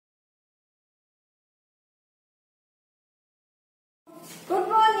Good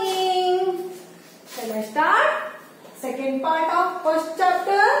morning. Shall I start? Second part of first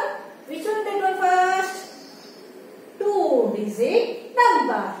chapter. Which one that one first? 2-digit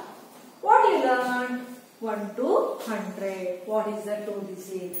number. What you learned? 1 to 100. What is the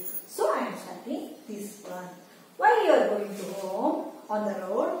 2-digit? So I am starting this one. While you are going to home on the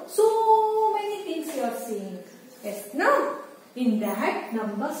road, so many things you are seeing. Yes, no? In that,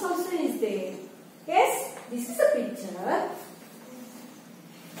 numbers also is there. Yes, this is a picture.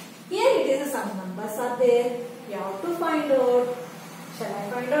 Here it is, some numbers are there. You have to find out. Shall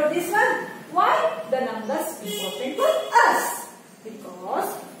I find out this one? Why the numbers important for us?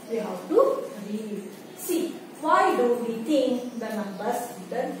 Because we have to read. See, why do we think the numbers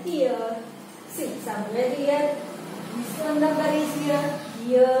written here? See, somewhere here. This one number is here.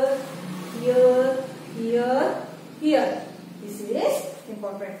 Here, here, here, here. This is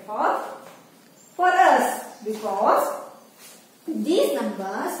important for us because these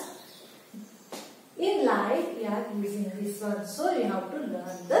numbers in life we are using this one. So you have to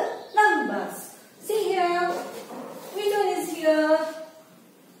learn the numbers. See here, which one is here?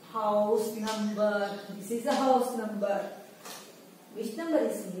 House number. This is a house number. Which number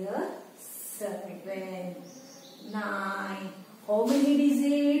is here? 7, 9. How many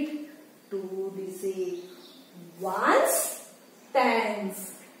digits? 2 digits. Ones,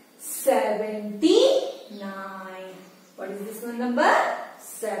 tens. 79. What is this one number?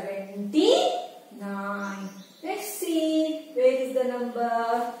 79. Let's see. Where is the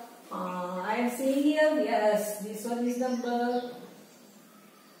number? I am seeing here. Yes, this one is number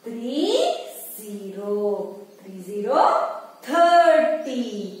 30.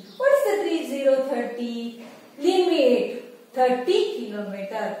 30. What is the 30? Limit 30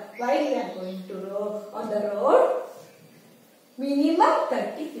 kilometer. While we are going to on the road, minimum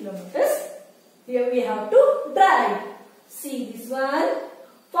 30 kilometers. Here we have to drive. See this one.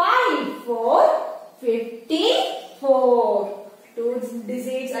 5, 4, 54. 2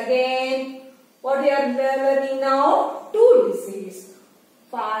 digits again. What we are learning now? 2 digits.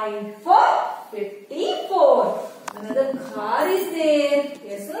 5, 4, 54. Another car is there.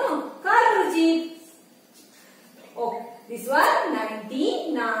 Yes or no? Car or jeep? Oh, this one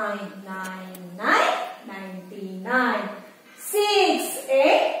 99. 99. 6,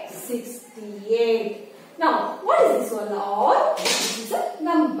 8, 68. Now, what is this one all? This is a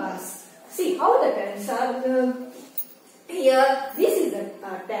numbers. See how the tens are here. This is a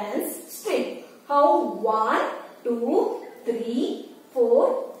tens string. How 1, 2, 3,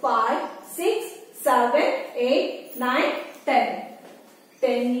 4, 5, 6, 7, 8, 9, 10.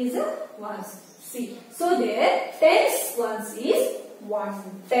 10 is a ones. See, so there tens ones is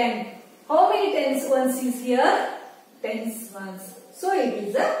 110. How many tens ones is here? Tens ones. So it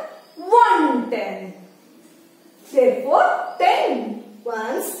is a 110. Therefore, 10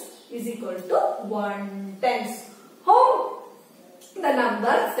 ones is equal to 1 tens. How the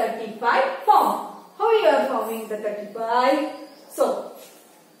number 35 form? How you are forming the 35? So,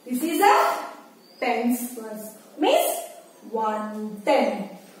 this is a tens ones. Means 110.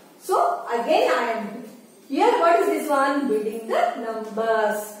 So, again I am here. What is this one? Building the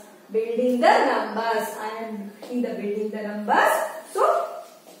numbers. Building the numbers. I am in the building the numbers. So,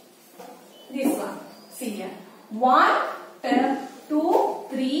 this one. See here. 1, 2,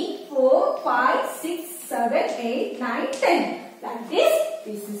 3, 4, 5, 6, 7, 8, 9, 10. Like this.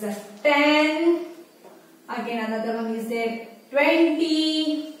 This is a 10. Again another one is there.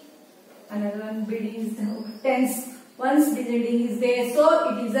 20. Another one building is the tens. One's building is there. So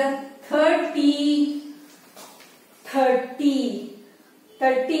it is a 30. 30.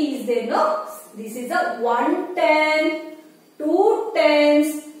 30 is there, no? This is a 110. 2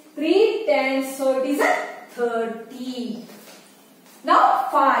 tens. 3 tens. So it is a 30. Now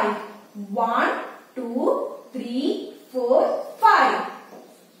 5. 1, 2, 3, 4, 5.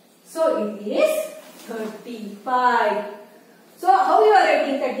 So it is 35. So how you are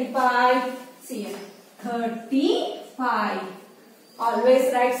writing 35? See here. 35.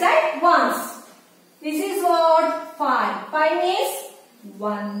 Always right side ones. This is what? 5. 5 means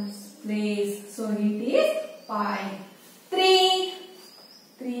ones place. So it is 5. 3.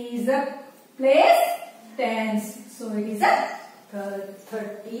 3 is a place. Tens. So it is a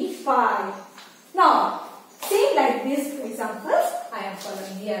 35. Now, see like this examples I am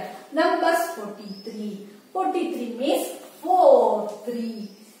following here. Numbers 43. 43 means 4, 3.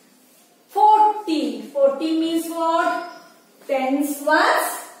 40. 40 means what? Tens ones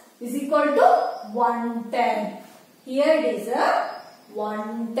is equal to 110. Here it is a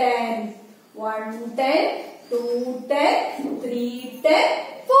 110. 110, 210,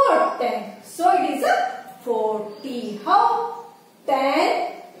 310, 410. So it is a 40. How? 10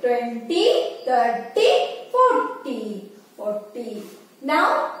 30, 40. 40.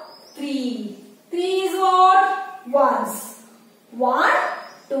 Now 3. 3 is what? Ones. 1,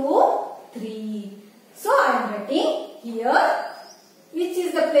 2, 3. So I am writing here. Which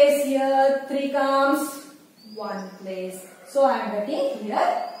is the place here? 3 comes 1 place. So I am writing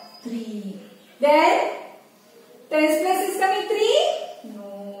here 3. Then tens place is coming 3?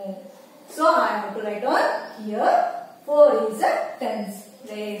 No. So I have to write on here 4 is a tens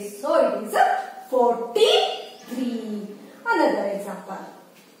place. So it is a 43. Another example.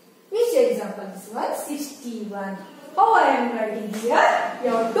 Which example is one? 61. How I am writing here? You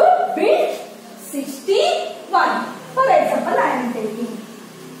have to build 61. For example, I am taking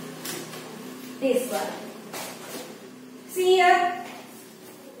this one. See here.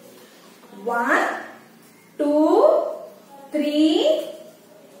 1, 2, 3,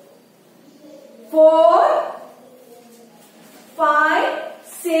 4, 5,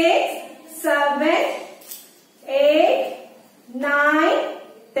 6, 7, 8, 9,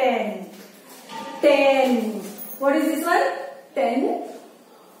 10. 10. What is this one? 10.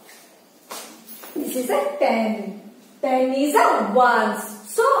 This is a 10. 10 is a ones.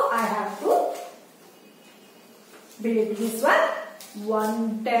 So I have to build this one.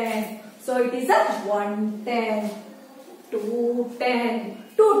 110. So it is a 110. 210.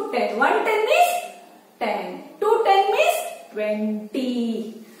 210. 110 means 10. 210 means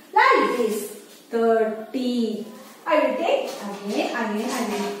 20. Like this. 30. I will take again. I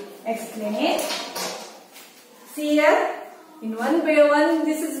will explain. See here. In one by one,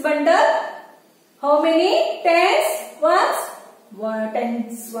 this is bundle. How many tens? Ones? 1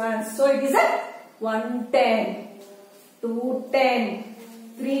 tens ones. So it is a 110. 210.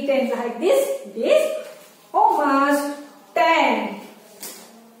 3 tens like this. This. How much? 10.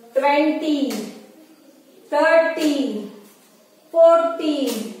 20. 30. 40.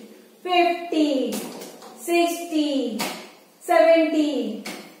 50. 60. 70.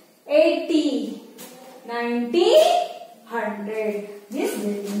 80. 90. 100. This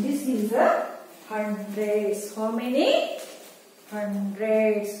building, this is a hundreds. How many?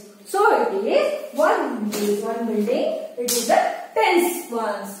 Hundreds. So it is one building. It is a tens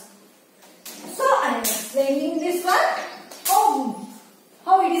ones. So I am explaining this one.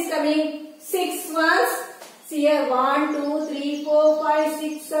 How it is coming? 6 ones. See here 1, 2, 3, 4, 5,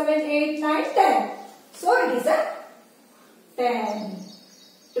 6, 7, 8, 9, 10. So it is a 10,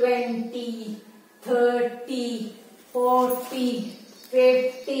 20, 30, 40,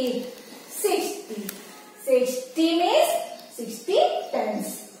 50, 60. 60 means 60 tens.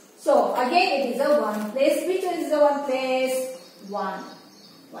 So again it is a 1 place. Which one is the 1 place? 1.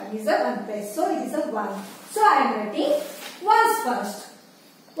 1 is a 1 place. So it is a 1. So I am writing ones first.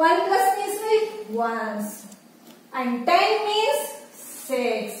 1 plus means with ones. And 10 means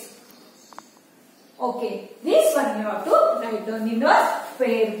 6. Okay. This one you have to write down in your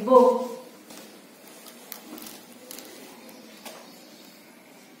fair book.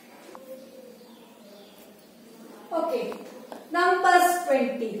 Okay, numbers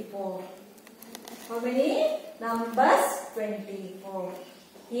 24. How many? Numbers 24.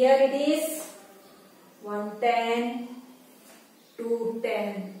 Here it is 110,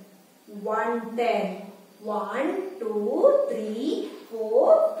 210, 110, 1, 2, 3,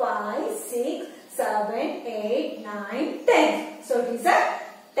 4, 5, 6, 7, 8, 9, 10. So it is a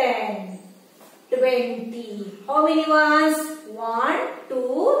 10, 20. How many ones? 1,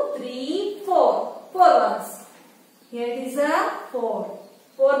 2, 3, 4. 4 ones. Here it is a 4.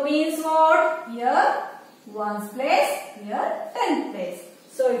 4 means what? Here ones place, here 10 place.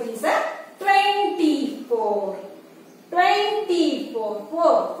 So it is a 24. 24.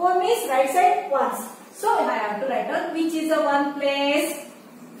 4. 4 means right side ones. So I have to write down which is a 1 place?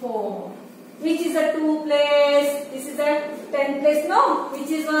 4. Which is a 2 place? This is a 10 place. No. Which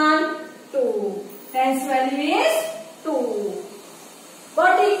is 1? 2. 10's value is 2.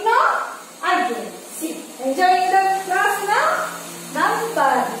 Got it now? Again. See, enjoying the class now?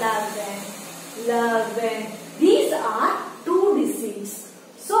 Number 11. 11. These are 2 digits.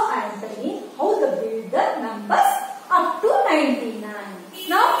 So I am telling how to build the numbers up to 99.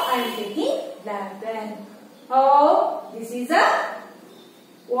 Now I am taking 11. Oh, this is a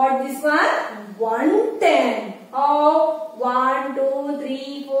what this one? 110. Oh, 1, 2,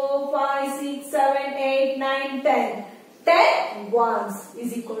 3, 4, 5, 6, 7, 8, 9, 10. 10 ones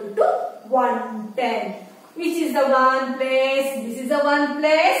is equal to 110. Which is the 1 place? This is the 1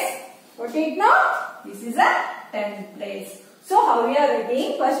 place. What it now? This is a 10 place. So how we are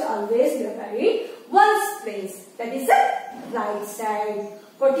writing? First always we write ones place. That is the right side.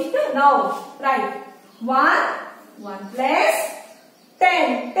 What it now? Write 1 place.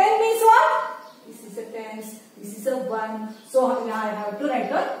 10. 10 means what? This is a tens. This is a 1. So I have to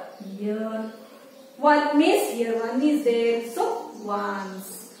write on here. 1 means here 1 is there. So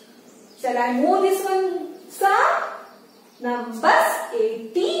ones. Shall I move this one, sir? Numbers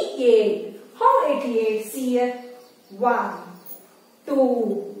 88. How 88? See here. 1,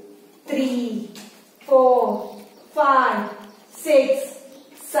 2, 3, 4, 5, 6,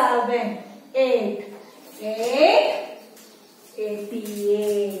 7, 8.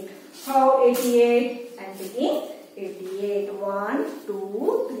 88. How 88? I am taking 88. 1,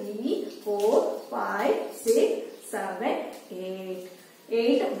 2, 3, 4, 5, 6, 7, 8.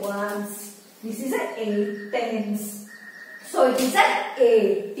 8 ones. This is a 8 tens. So it is a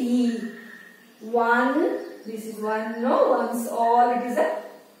 80. 1. This is 1. No ones all. It is a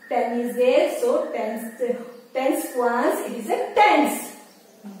 10 is there. So tens ones. It is a tens.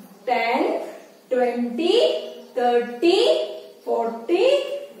 10, 20, 30, 40,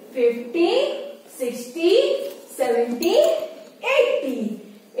 50, 60, 70, 80.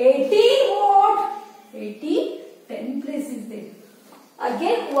 80 what? 80, 10 place is there.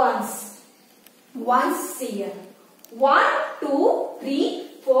 Again ones. Ones here. 1, 2, 3,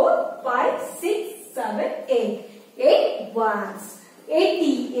 4, 5, 6, 7, 8. 8 ones.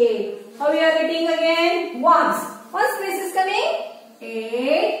 88. How we are writing again? Ones. Ones place is coming.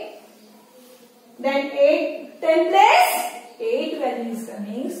 8. Then 8, 10 place. 8 value is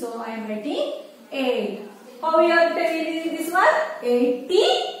coming. So I am writing 8. How we are telling this one?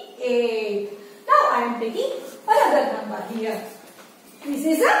 88. Now I am taking another number here. This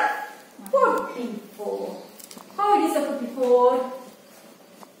is a 44. How it is a 44?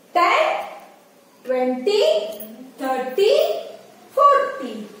 10, 20, 30,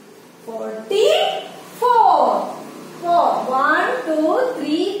 40. 44. 4. 1, 2,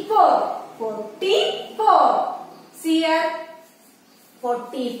 3, 4. 44. See here.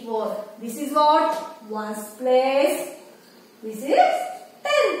 44. This is what? Ones place. This is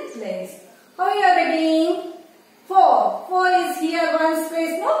tenth place. How you are writing? 4. 4 is here ones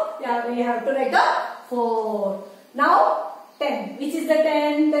place. No? Yeah, we have to write a 4. Now 10. Which is the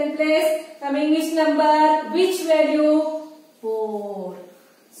 10? 10 place. Coming which number? Which value? 4.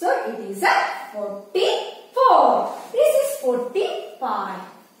 So it is a 44. This is 45.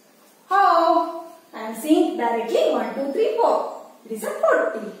 How? I am seeing directly 1, 2, 3, 4. It is a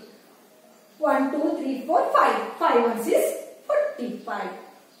 40. 1, 2, 3, 4, 5. 5 ones is 45.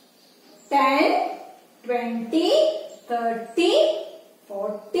 10, 20, 30,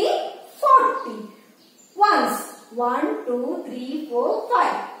 40, 40. Ones. 1, 2, 3, 4,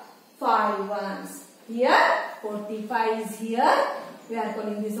 5. 5 ones. Here 45 is here. We are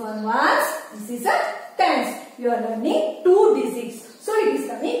calling this one ones. This is a tens. You are learning 2 digits. So it is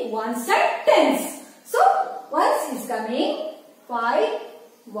coming one side tens. So ones is coming 5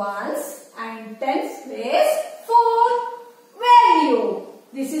 ones and tens place 4 value.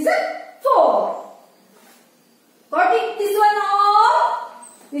 This is a 4. Got it? This one all.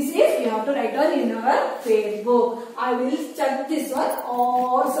 This is we have to write on in our Facebook. I will check this one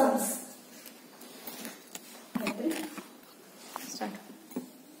all sums. Start.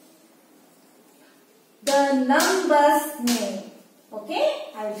 The numbers name.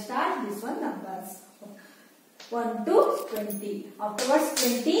 Okay, I will start this one numbers. 1 to 20. Afterwards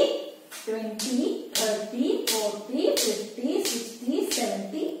 20, 20, 30, 40, 50, 60,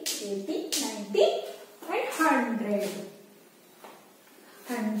 70, 80, 90 and 100.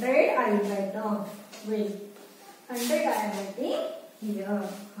 100 I will write down. Wait. 100 I am writing here.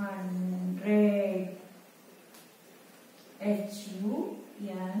 100. H-U-N-D-R-E-D.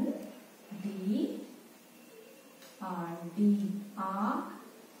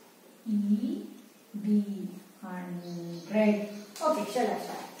 100. Okay, shall I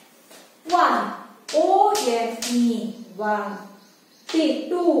start? 1. O-N-E. 1.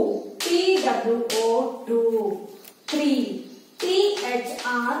 2. T-W-O. 2. 3.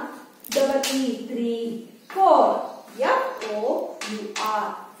 T-H-R-E-E. 3. 4.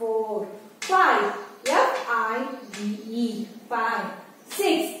 F-O-U-R. 4. 5. F-I-V-E. 5.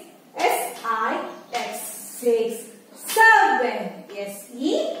 6. S-I-X. 6. 7.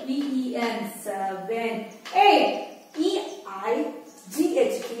 S-E-V-E-N. 7. 8. E-I-G-H-T.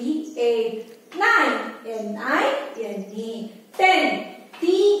 8. 9. N-I-N-E. 10.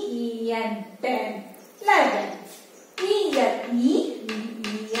 T-E-N. 10. 11.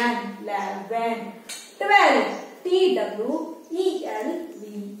 E-L-E-V-E-N. 11. 12. T-W-E-L-V-E.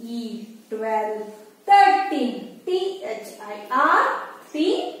 12. 13. T-H-I-R-T-E-E-N.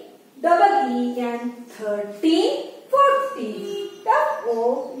 13. 14.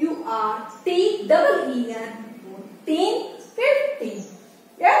 F-O-U-R-T-E-E-N. 14. 15.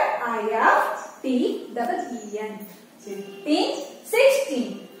 F-I-F T-E-E-N. 15,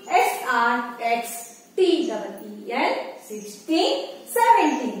 16. S-R-X-T-E-E-N. 16,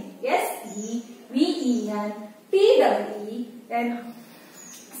 17. S-E-V-E-N. T-E-E-N.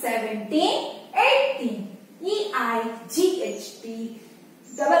 17, 18. E-I-G-H-T-E-E-N.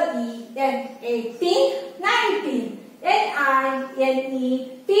 18, 19.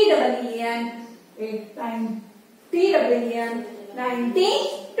 N-I-N-E-T-E-E-N. 18, T-E-E-N.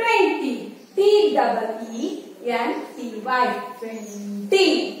 19, 20. T-E-E-N-T-Y.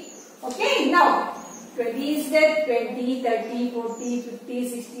 20. Okay, now 20 is there. 20, 30, 40, 50,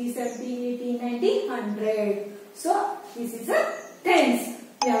 60, 70, 80, 90, 100. So this is a tens.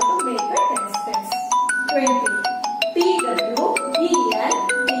 We have to make a tens. 20. T-W-E-N-T-Y.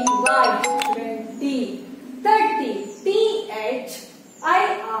 20. 30. T-H-I-R-T-Y.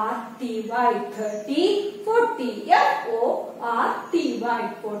 30. 40.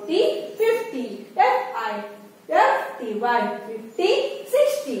 F-O-R-T-Y. 40. 50. F-I-F-T-Y. 50.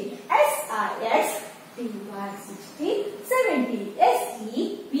 60. S-I-X-T-Y. 60. 70.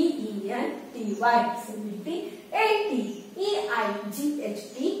 S-E-V-E-N-T-Y. 70. 80.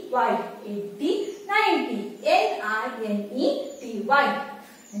 E-I-G-H-T-Y. 80. 90. N-I-N-E-T-Y.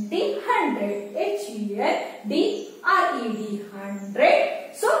 100. H-U-N-D-R-E-D.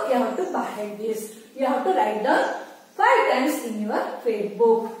 100. So you have to behave this. You have to write down 5 times in your fate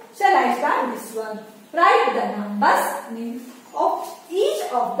book. Shall I start this one? Write the numbers of each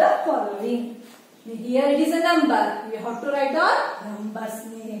of the following. Here it is a number. You have to write down numbers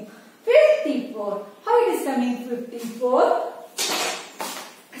name. 54. How it is coming? 54.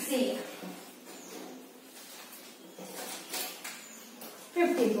 See.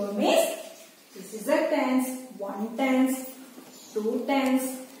 54 means this is a tens. 1 tens, 2 tens,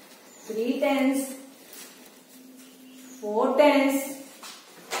 3 tens, 4 tens,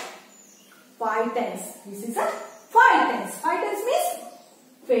 5 tens. This is a 5 tens. 5 tens means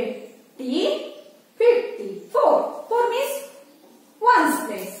 50, 54. 4 means 1's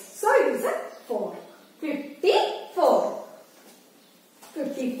place. So it is a 4. 54.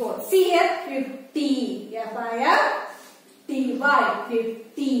 54. See here 50. F-I-F-T-Y.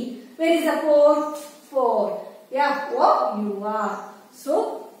 50. Where is the 4? 4. F-O-U-R.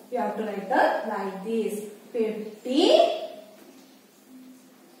 So you have to write it like this.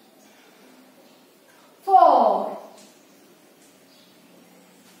 54.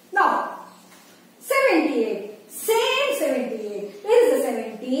 Now 78. Same 78. Where is the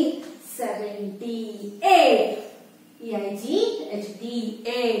 70? 78. E-I-G-H-D.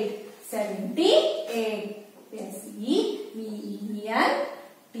 8. 78. S-E-V-E-N-T-Y.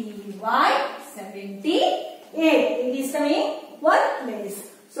 78. It is coming one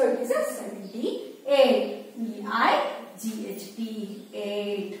place. So it is a 78. E-I-G-H-T.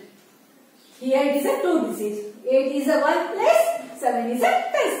 8. Here it is a 2 digits. 8 is a 1 place. 7 is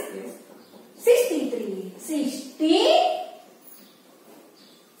a 10 place. 63.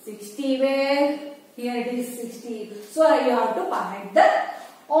 60 where? Here it is 60. So you have to find the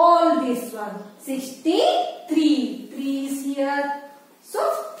all this one. 63. 3 is here. So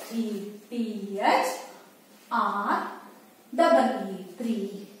 3. T-H-R-E-E.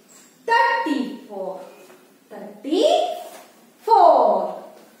 3. 34. 34.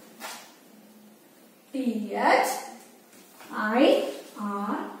 T-H-I-R-T-Y.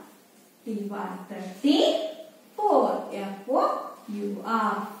 34.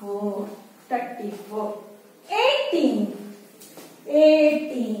 F-O-U-R. 4. 34. 18.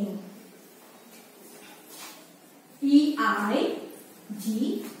 18. E-I-G-H-T-E-E-N.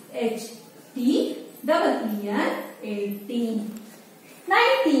 18.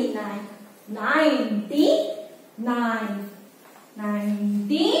 99. 99.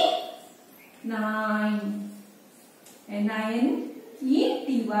 99.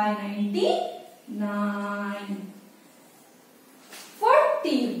 N-I-N-E-T-Y. 99.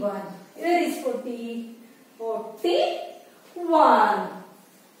 41. Where is 40? 41.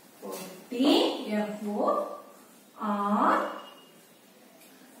 40. F-O-R-T-Y.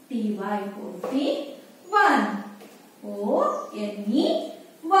 41. O-N-E.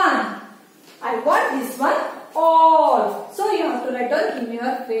 1. I want this one all. So you have to write down in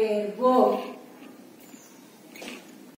your fair book.